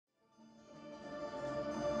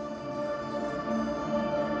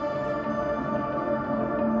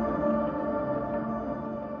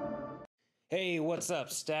Hey, what's up,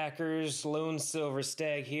 stackers? Lone Silver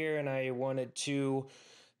Stag here, and I wanted to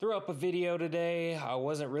throw up a video today. I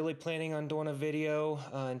wasn't really planning on doing a video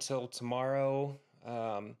until tomorrow,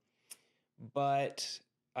 but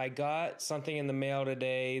I got something in the mail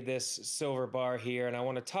today, this silver bar here, and I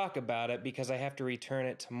want to talk about it because I have to return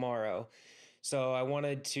it tomorrow. So I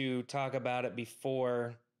wanted to talk about it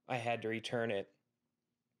before I had to return it,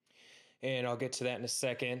 and I'll get to that in a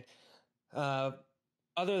second.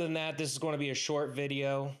 Other than that, this is going to be a short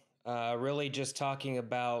video, really just talking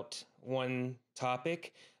about one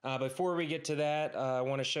topic. Before we get to that, I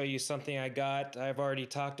want to show you something I got. I've already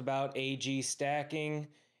talked about AG stacking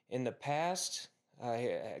in the past.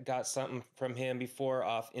 I got something from him before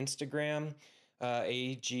off Instagram,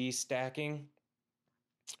 AG stacking.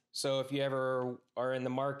 So if you ever are in the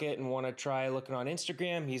market and want to try looking on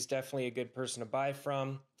Instagram, he's definitely a good person to buy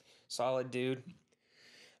from. Solid dude.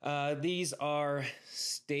 These are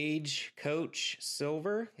Stagecoach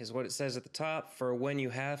Silver, is what it says at the top, for when you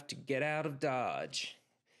have to get out of Dodge.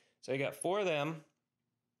 So I got 4 of them.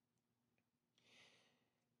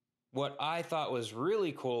 What I thought was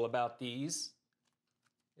really cool about these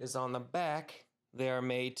is on the back, they are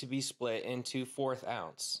made to be split into 1/4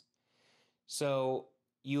 ounce. So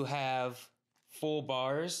you have full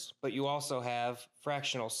bars, but you also have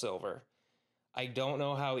fractional silver. I don't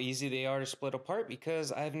know how easy they are to split apart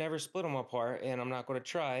because I've never split them apart, and I'm not going to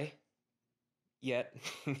try yet.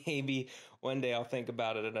 Maybe one day I'll think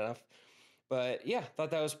about it enough. But yeah,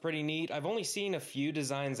 thought that was pretty neat. I've only seen a few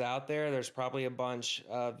designs out there. There's probably a bunch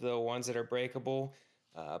of the ones that are breakable,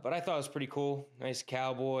 but I thought it was pretty cool. Nice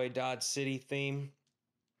cowboy Dodge City theme.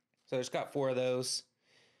 So I just got 4 of those.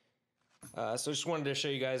 So just wanted to show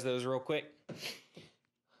you guys those real quick.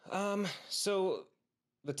 So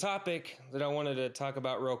the topic that I wanted to talk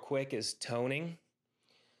about real quick is toning.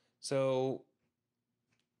 So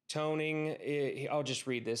toning, I'll just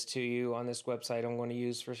read this to you on this website I'm going to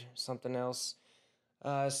use for something else.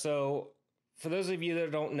 So for those of you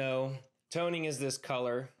that don't know, toning is this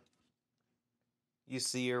color you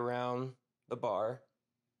see around the bar.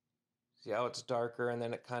 See how it's darker and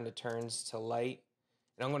then it kind of turns to light?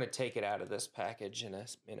 And I'm going to take it out of this package in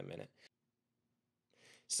a minute.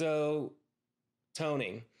 So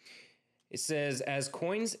toning. It says, as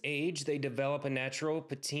coins age, they develop a natural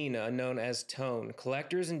patina known as tone.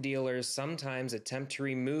 Collectors and dealers sometimes attempt to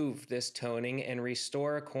remove this toning and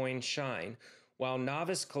restore a coin's shine. While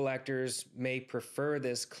novice collectors may prefer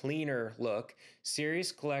this cleaner look,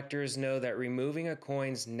 serious collectors know that removing a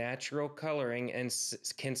coin's natural coloring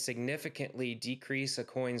can significantly decrease a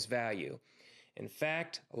coin's value. In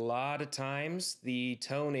fact, a lot of times the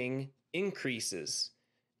toning increases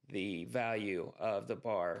the value of the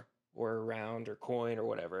bar or round or coin or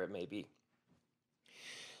whatever it may be.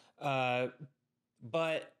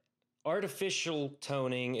 But artificial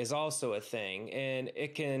toning is also a thing, and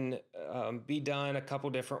it can be done a couple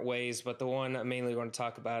different ways, but the one I'm mainly going to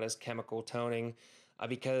talk about is chemical toning,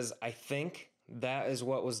 because I think that is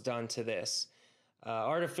what was done to this.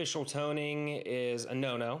 Artificial toning is a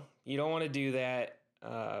no-no. You don't want to do that.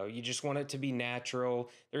 You just want it to be natural.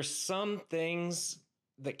 There's some things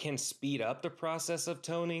that can speed up the process of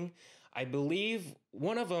toning. I believe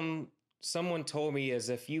one of them, someone told me, is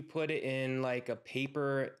if you put it in like a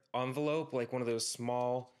paper envelope, like one of those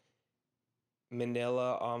small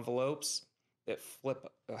manila envelopes that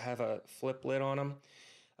have a flip lid on them,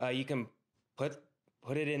 you can put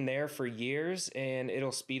it in there for years and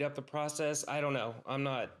it'll speed up the process. I don't know. I'm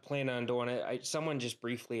not planning on doing it. Someone just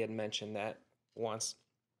briefly had mentioned that once.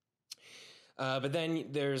 But then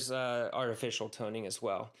there's artificial toning as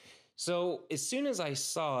well. So as soon as I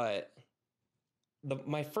saw it,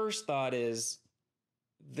 my first thought is,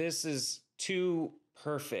 this is too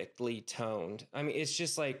perfectly toned. I mean, it's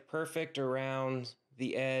just like perfect around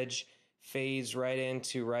the edge, fades right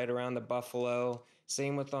around the buffalo.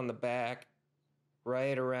 Same with on the back,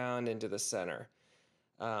 right around into the center.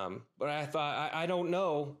 But I thought, I don't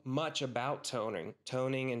know much about toning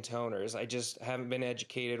and toners. I just haven't been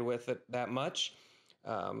educated with it that much.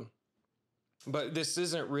 But this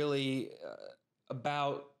isn't really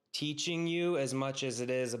about teaching you as much as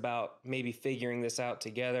it is about maybe figuring this out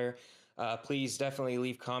together. Please definitely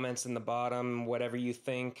leave comments in the bottom, whatever you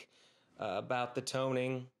think about the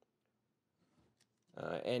toning.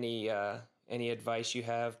 Any advice you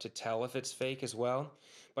have to tell if it's fake as well.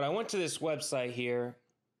 But I went to this website here,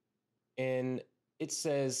 and it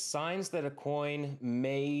says signs that a coin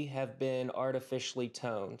may have been artificially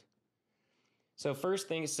toned. So first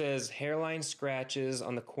thing, it says hairline scratches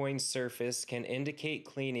on the coin's surface can indicate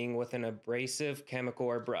cleaning with an abrasive chemical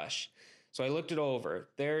or brush. So I looked it over.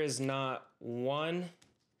 There is not one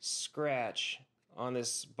scratch on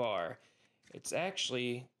this bar. It's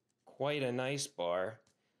actually quite a nice bar,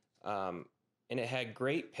 and it had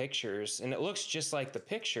great pictures, and it looks just like the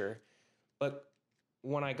picture, but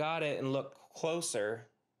when I got it and looked closer,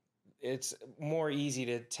 it's more easy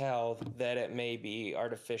to tell that it may be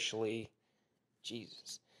artificially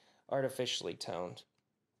toned.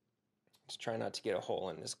 Just try not to get a hole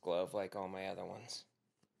in this glove like all my other ones.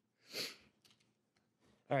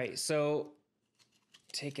 All right, so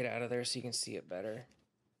take it out of there so you can see it better.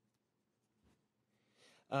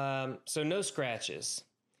 So no scratches.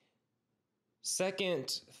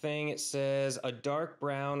 Second thing, it says a dark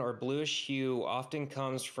brown or bluish hue often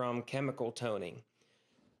comes from chemical toning.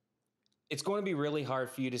 It's going to be really hard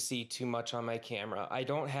for you to see too much on my camera. I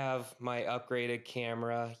don't have my upgraded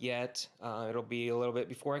camera yet. It'll be a little bit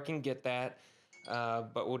before I can get that,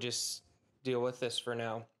 but we'll just deal with this for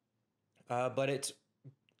now. But it's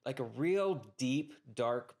like a real deep,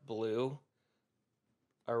 dark blue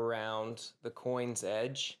around the coin's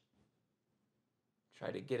edge.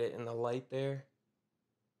 Try to get it in the light there.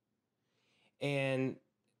 And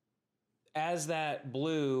as that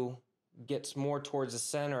blue gets more towards the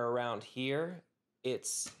center around here,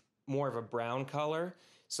 it's more of a brown color.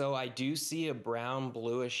 So I do see a brown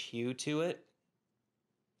bluish hue to it.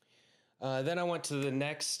 Then I went to the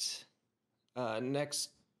next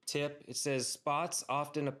tip. It says spots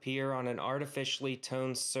often appear on an artificially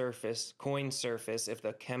toned coin surface if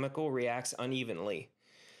the chemical reacts unevenly.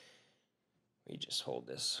 You just hold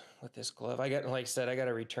this with this glove. Like I said, I got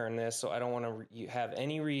to return this, so I don't want to have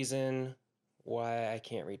any reason why I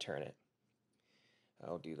can't return it.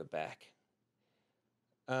 I'll do the back.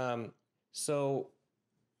 So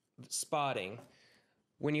spotting.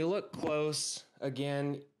 When you look close,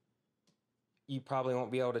 again, you probably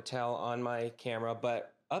won't be able to tell on my camera,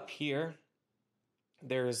 but up here,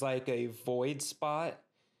 there's like a void spot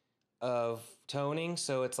of toning.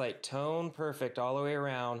 So it's like tone perfect all the way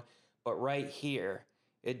around, but right here,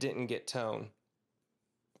 it didn't get tone.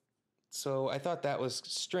 So I thought that was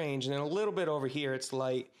strange. And then a little bit over here, it's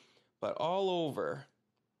light, but all over,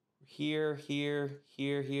 here,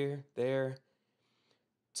 there,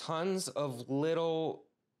 tons of little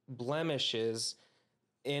blemishes.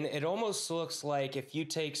 And it almost looks like if you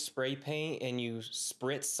take spray paint and you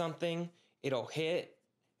spritz something, it'll hit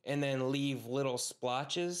and then leave little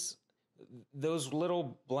splotches. Those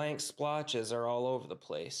little blank splotches are all over the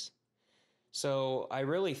place. So I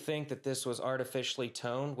really think that this was artificially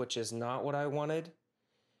toned, which is not what I wanted.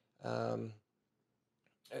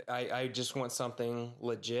 I just want something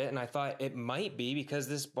legit, and I thought it might be because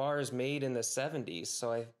this bar is made in the 70s.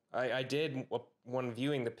 So I did, when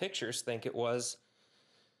viewing the pictures, think it was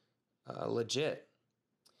legit.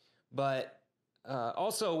 But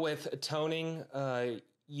also with toning,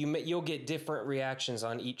 you'll get different reactions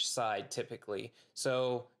on each side typically.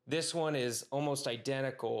 So this one is almost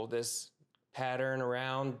identical. This pattern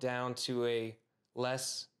around down to a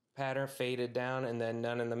less pattern faded down and then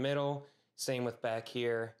none in the middle. Same with back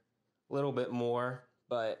here, a little bit more,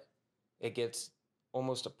 but it gets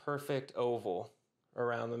almost a perfect oval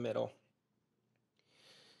around the middle.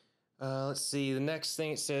 Let's see, the next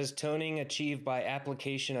thing it says, toning achieved by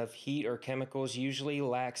application of heat or chemicals usually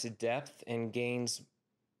lacks depth and gains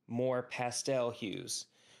more pastel hues.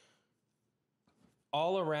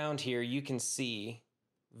 All around here you can see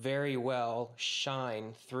very well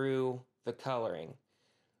shine through the coloring.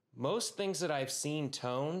 Most things that I've seen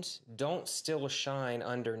toned don't still shine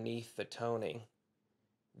underneath the toning.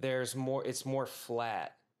 It's more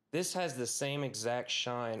flat. This has the same exact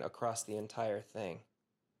shine across the entire thing.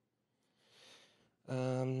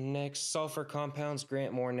 Next, sulfur compounds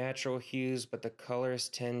grant more natural hues, but the colors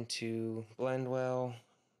tend to blend well.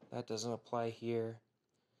 That doesn't apply here.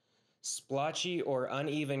 Splotchy or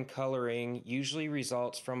uneven coloring usually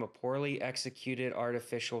results from a poorly executed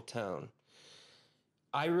artificial tone.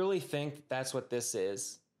 I really think that's what this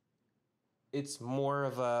is. It's more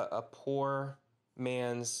of a poor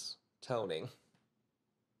man's toning.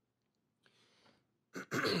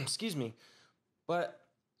 Excuse me. But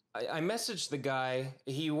I messaged the guy.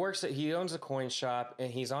 He owns a coin shop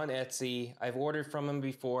and he's on Etsy. I've ordered from him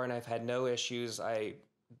before and I've had no issues. I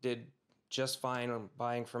did just fine on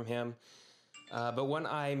buying from him. But when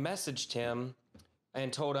I messaged him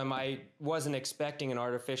and told him I wasn't expecting an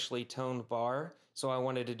artificially toned bar, so I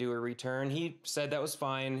wanted to do a return, he said that was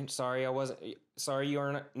fine. Sorry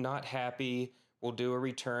you're not happy. We'll do a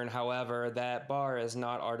return. However, that bar is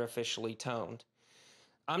not artificially toned.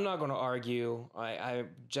 I'm not going to argue. I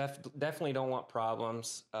definitely don't want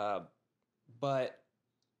problems. But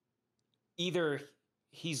either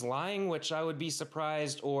he's lying, which I would be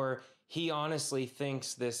surprised, or he honestly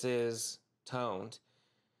thinks this is toned.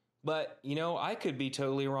 But, you know, I could be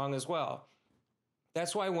totally wrong as well.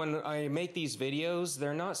 That's why when I make these videos,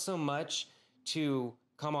 they're not so much to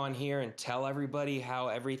come on here and tell everybody how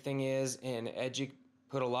everything is and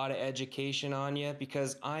put a lot of education on you,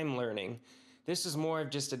 because I'm learning. This is more of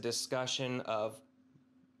just a discussion of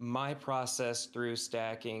my process through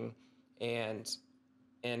stacking and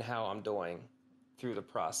how I'm doing through the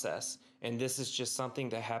process. And this is just something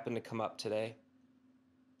that happened to come up today.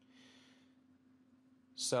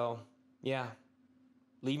 So, yeah,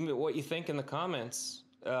 leave me what you think in the comments,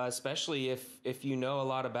 especially if you know a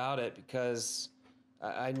lot about it, because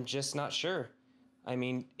I'm just not sure. I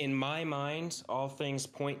mean, in my mind, all things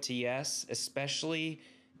point to yes, especially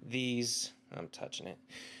these, I'm touching it,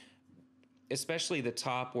 especially the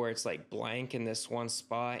top where it's like blank in this one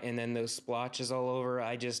spot and then those splotches all over.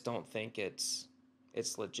 I just don't think it's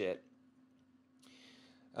legit.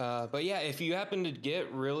 But yeah, if you happen to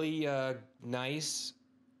get really nice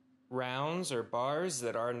rounds or bars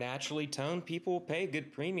that are naturally toned, people pay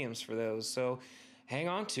good premiums for those. So hang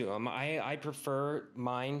on to them. I prefer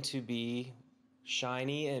mine to be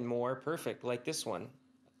shiny and more perfect like this one.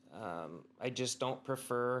 I just don't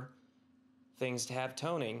prefer things to have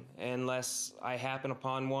toning unless I happen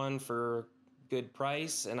upon one for good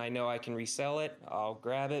price and I know I can resell it. I'll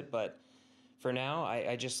grab it, but for now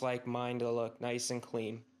I just like mine to look nice and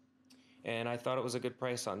clean, and I thought it was a good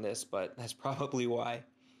price on this, but that's probably why.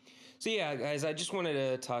 So yeah, guys, I just wanted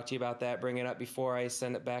to talk to you about that, bring it up before I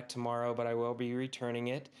send it back tomorrow, but I will be returning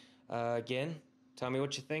it. Again, tell me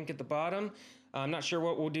what you think at the bottom. I'm not sure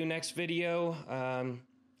what we'll do next video.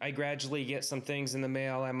 I gradually get some things in the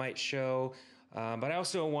mail I might show, but I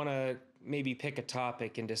also want to maybe pick a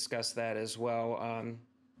topic and discuss that as well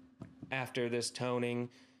after this toning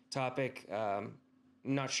topic.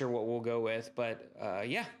 Not sure what we'll go with, but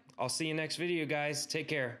yeah, I'll see you next video, guys. Take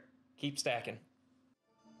care. Keep stacking.